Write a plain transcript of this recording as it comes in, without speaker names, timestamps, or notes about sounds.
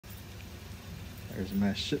There's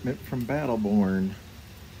my shipment from Battleborn.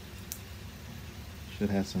 Should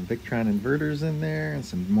have some Victron inverters in there and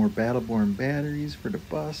some more Battleborn batteries for the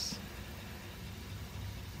bus.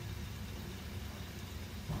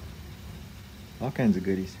 All kinds of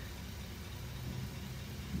goodies.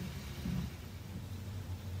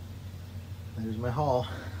 There's my haul.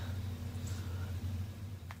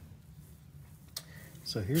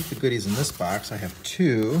 So here's the goodies in this box. I have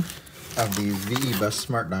 2 of these VE Bus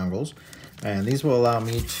Smart Dongles, and these will allow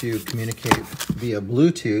me to communicate via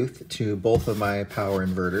Bluetooth to both of my power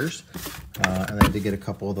inverters. And I did get a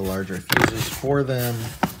couple of the larger fuses for them.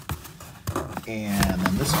 And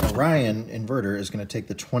then this Orion inverter is going to take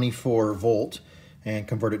the 24 volt and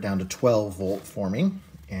convert it down to 12 volt for me,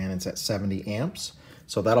 and it's at 70 amps.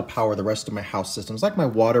 So that'll power the rest of my house systems, like my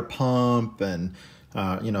water pump and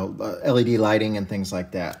LED lighting and things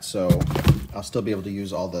like that. So I'll still be able to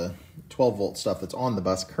use all the 12 volt stuff that's on the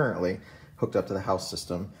bus currently hooked up to the house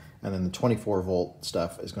system, and then the 24 volt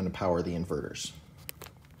stuff is going to power the inverters.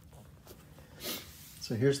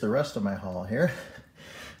 So here's the rest of my haul here.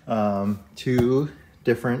 2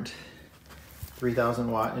 different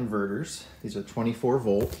 3000 watt inverters. These are 24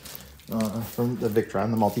 volt from the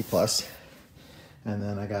Victron, the Multi Plus. And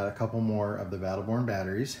then I got a couple more of the Battleborn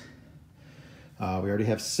batteries. We already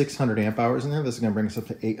have 600 amp hours in there. This is going to bring us up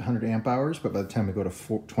to 800 amp hours, but by the time we go to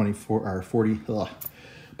 24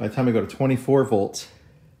 volts,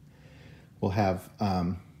 we'll have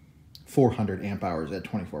 400 amp hours at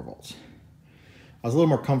 24 volts. I was a little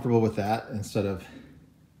more comfortable with that instead of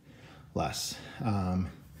less.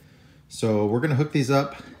 So we're going to hook these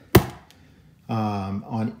up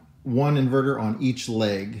on one inverter on each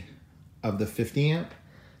leg of the 50 amp.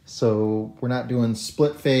 So we're not doing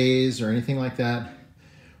split phase or anything like that.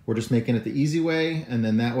 We're just making it the easy way. And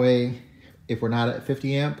then that way, if we're not at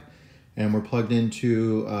 50 amp and we're plugged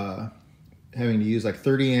into having to use like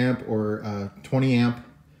 30 amp or 20 amp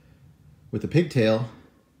with the pigtail,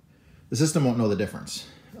 the system won't know the difference.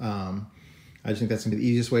 I just think that's gonna be the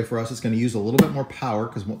easiest way for us. It's gonna use a little bit more power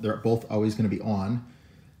because they're both always gonna be on.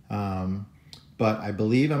 But I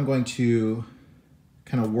believe I'm going to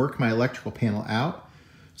kind of work my electrical panel out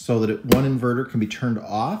so that one inverter can be turned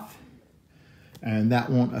off, and that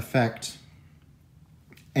won't affect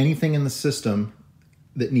anything in the system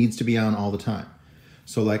that needs to be on all the time.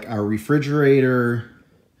 So like our refrigerator,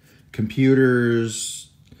 computers,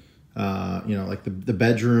 like the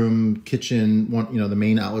bedroom, kitchen, the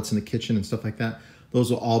main outlets in the kitchen and stuff like that, those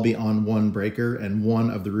will all be on one breaker and one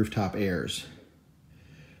of the rooftop airs.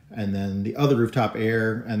 And then the other rooftop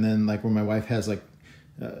air, and then like where my wife has like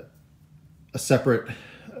a separate,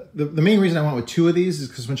 the main reason I went with 2 of these is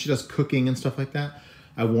because when she does cooking and stuff like that,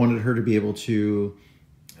 I wanted her to be able to,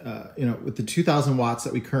 with the 2000 watts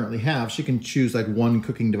that we currently have, she can choose like one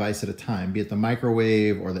cooking device at a time, be it the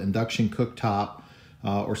microwave or the induction cooktop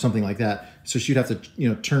or something like that. So she'd have to,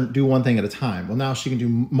 do one thing at a time. Well, now she can do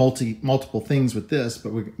multiple things with this,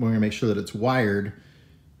 but we're going to make sure that it's wired.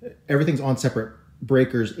 Everything's on separate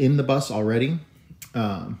breakers in the bus already,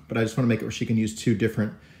 but I just want to make it where she can use 2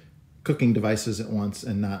 different cooking devices at once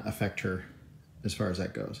and not affect her as far as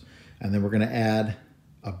that goes. And then we're going to add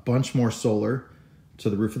a bunch more solar to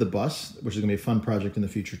the roof of the bus, which is going to be a fun project in the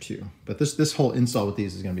future too. But this whole install with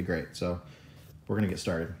these is going to be great. So we're going to get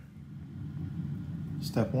started.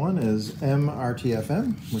 Step 1 is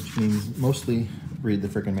MRTFM, which means mostly read the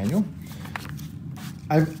frickin' manual.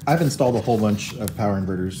 I've installed a whole bunch of power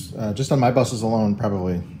inverters, just on my buses alone,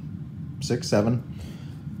 probably 6, 7.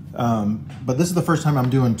 But this is the first time I'm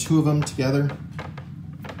doing 2 of them together,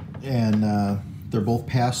 and they're both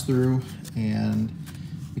pass through, and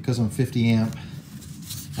because I'm 50 amp,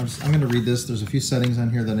 I'm going to read this. There's a few settings on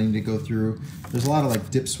here that I need to go through. There's a lot of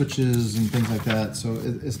like dip switches and things like that, so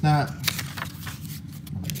it's not,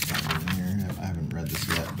 I haven't read this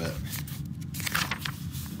yet, but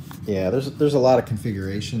yeah, there's a lot of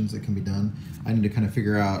configurations that can be done. I need to kind of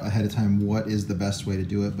figure out ahead of time what is the best way to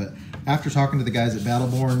do it. But after talking to the guys at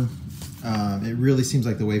Battleborn, it really seems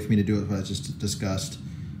like the way for me to do it, what I just discussed.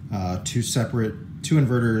 2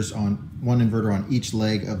 inverters on one inverter on each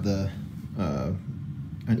leg of the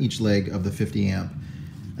 50 amp,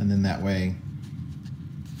 and then that way,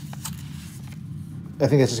 I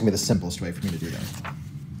think that's just gonna be the simplest way for me to do that.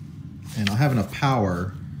 And I'll have enough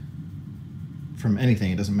power from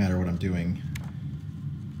anything. It doesn't matter what I'm doing.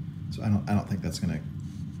 So I don't think that's gonna,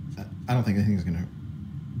 I don't think anything's gonna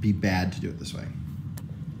be bad to do it this way.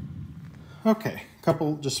 Okay,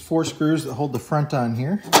 just 4 screws that hold the front on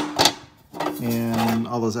here. And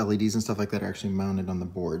all those LEDs and stuff like that are actually mounted on the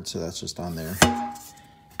board, so that's just on there.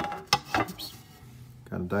 Oops.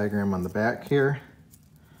 Got a diagram on the back here.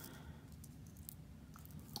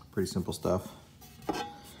 pretty simple stuff.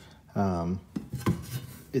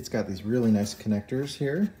 It's got these really nice connectors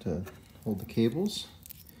here to hold the cables.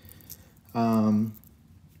 And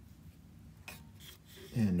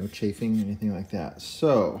no chafing, anything like that.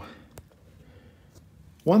 So,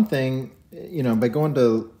 one thing, you know, by going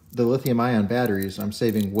to the lithium-ion batteries, I'm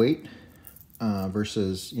saving weight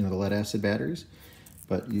versus, you know, the lead-acid batteries.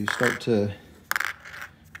 But you start to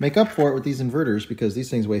make up for it with these inverters because these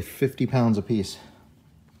things weigh 50 pounds a piece.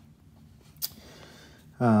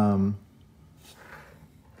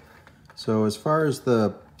 So as far as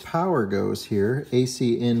the power goes here,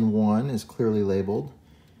 AC in 1 is clearly labeled.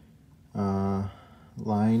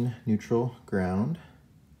 Line, neutral, ground.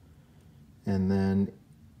 And then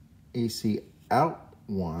AC out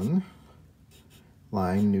 1,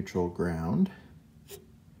 line, neutral, ground.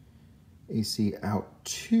 AC out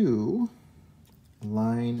 2,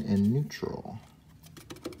 line and neutral.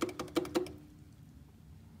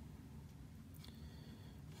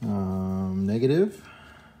 Negative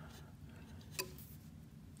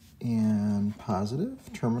and positive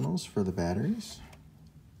terminals for the batteries.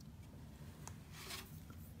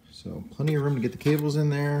 So plenty of room to get the cables in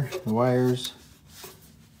there, the wires,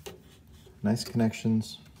 nice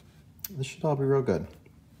connections. This should all be real good.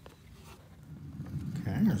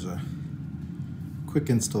 Okay, there's a quick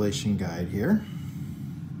installation guide here.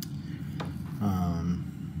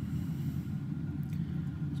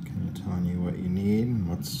 It's kind of telling you what you need and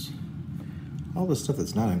what's all the stuff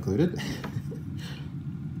that's not included.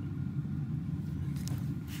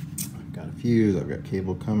 I've got a fuse, I've got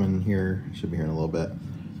cable coming here, should be here in a little bit.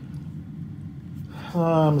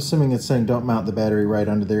 I'm assuming it's saying don't mount the battery right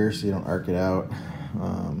under there so you don't arc it out.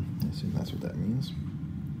 I assume that's what that means.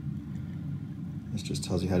 This just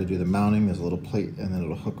tells you how to do the mounting. There's a little plate and then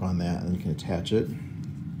it'll hook on that and then you can attach it.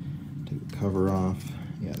 Take the cover off.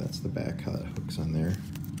 Yeah, that's the back, how that hooks on there.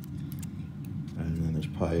 And then there's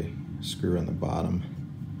probably a screw on the bottom.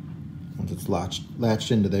 Once it's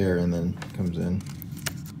latched into there and then comes in.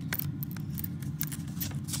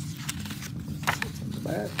 It's on the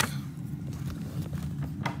back.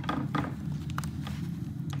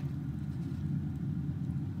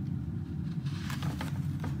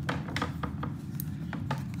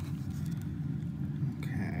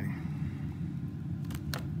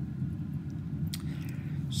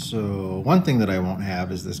 So one thing that I won't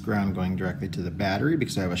have is this ground going directly to the battery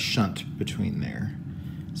because I have a shunt between there.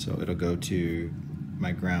 So it'll go to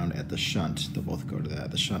my ground at the shunt. They'll both go to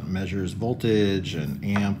that. The shunt measures voltage and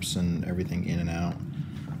amps and everything in and out.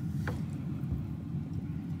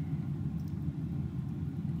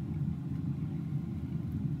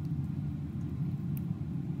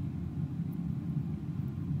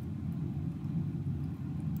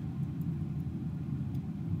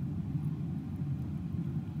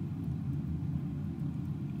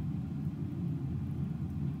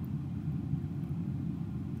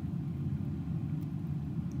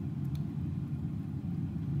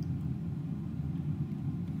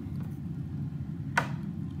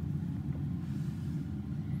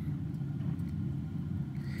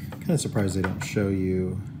 Kind of surprised they don't show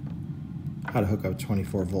you how to hook up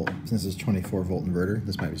 24 volt. Since it's 24 volt inverter,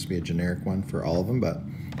 this might just be a generic one for all of them, but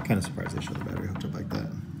kind of surprised they show the battery hooked up like that.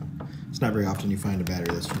 It's not very often you find a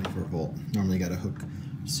battery that's 24 volt. Normally you got to hook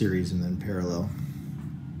series and then parallel.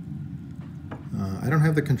 I don't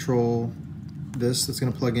have the control that's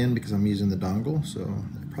going to plug in because I'm using the dongle, so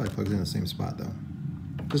it probably plugs in the same spot though.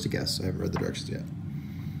 Just a guess, I haven't read the directions yet.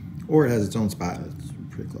 Or it has its own spot, it's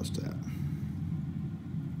pretty close to that.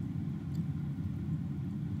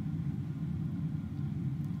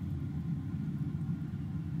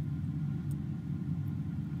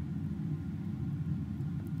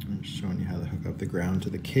 I'm showing you how to hook up the ground to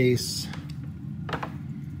the case.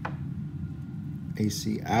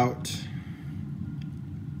 AC out.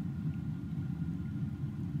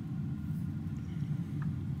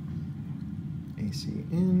 AC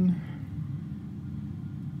in.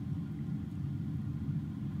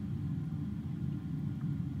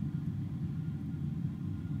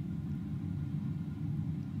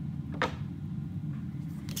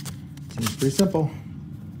 Seems pretty simple.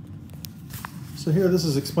 So here, this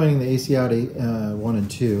is explaining the AC out 1 and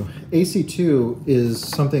 2. AC 2 is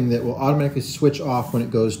something that will automatically switch off when it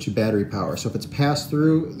goes to battery power. So if it's passed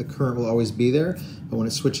through, the current will always be there, but when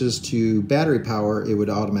it switches to battery power, it would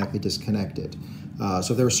automatically disconnect it.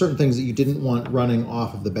 So if there were certain things that you didn't want running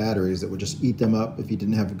off of the batteries that would just eat them up if you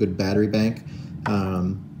didn't have a good battery bank,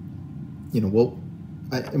 you know,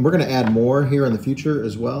 and we're going to add more here in the future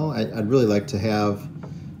as well. I'd really like to have,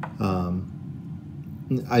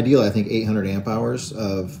 ideally, I think 800 amp hours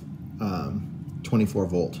of 24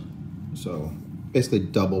 volt. So basically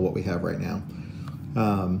double what we have right now.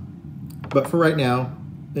 But for right now,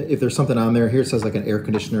 if there's something on there, here it says like an air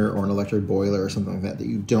conditioner or an electric boiler or something like that, that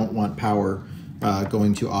you don't want power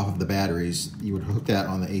going to off of the batteries, you would hook that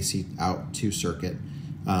on the AC out to circuit.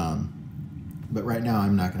 But right now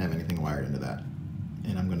I'm not gonna have anything wired into that.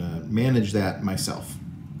 And I'm gonna manage that myself.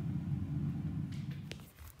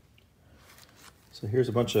 So here's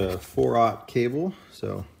a bunch of 4/0 cable,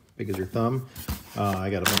 so big as your thumb. I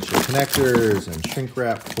got a bunch of connectors and shrink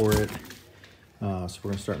wrap for it. So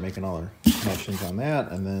we're gonna start making all our connections on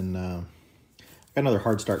that, and then I got another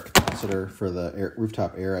hard start capacitor for the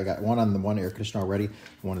rooftop air. I got one on the one air conditioner already.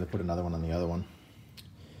 I wanted to put another one on the other one.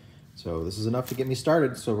 So this is enough to get me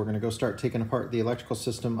started. So we're gonna go start taking apart the electrical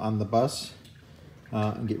system on the bus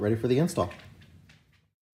and get ready for the install.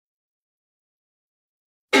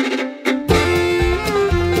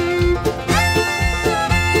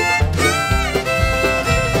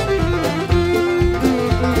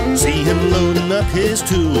 See him loading up his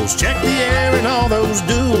tools, check the air and all those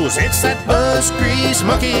duals. It's that bus grease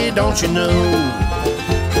monkey, don't you know?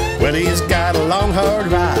 Well, he's got a long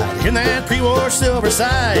hard ride in that pre-war silver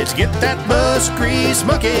sides. Get that bus grease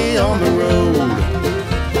monkey on the road.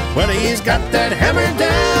 Well, he's got that hammer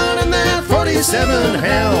down and that 47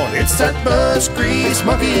 Hound. It's that bus grease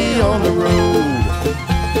monkey on the road.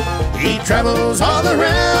 He travels all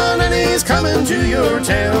around and he's coming to your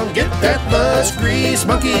town. Get that bus grease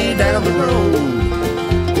monkey down the road.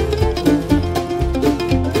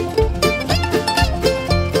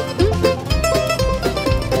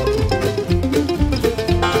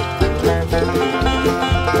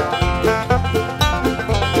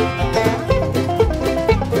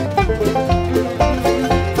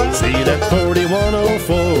 See that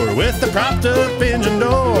 4104 with the propped up engine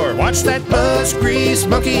door. Watch that bus grease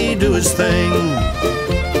monkey do his thing.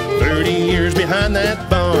 30 years behind that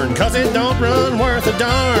barn, 'cause it don't run worth a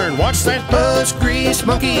darn. Watch that bus grease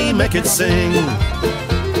monkey make it sing.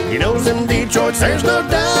 He knows them Detroits, there's no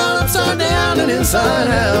doubt, upside down and inside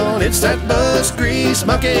out. It's that bus grease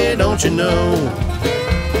monkey, don't you know?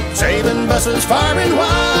 Saving buses far and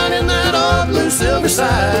wide in that old blue silver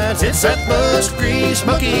sides. It's that bus grease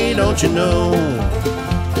monkey, don't you know?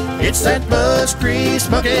 It's that bus grease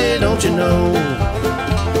monkey, don't you know?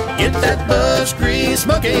 Get that bus grease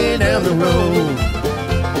monkey down the road.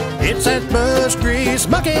 It's that bus grease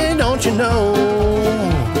monkey, don't you know?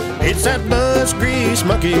 It's that bus grease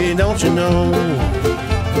monkey, don't you know?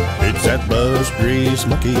 It's that bus grease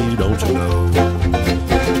monkey, don't you know?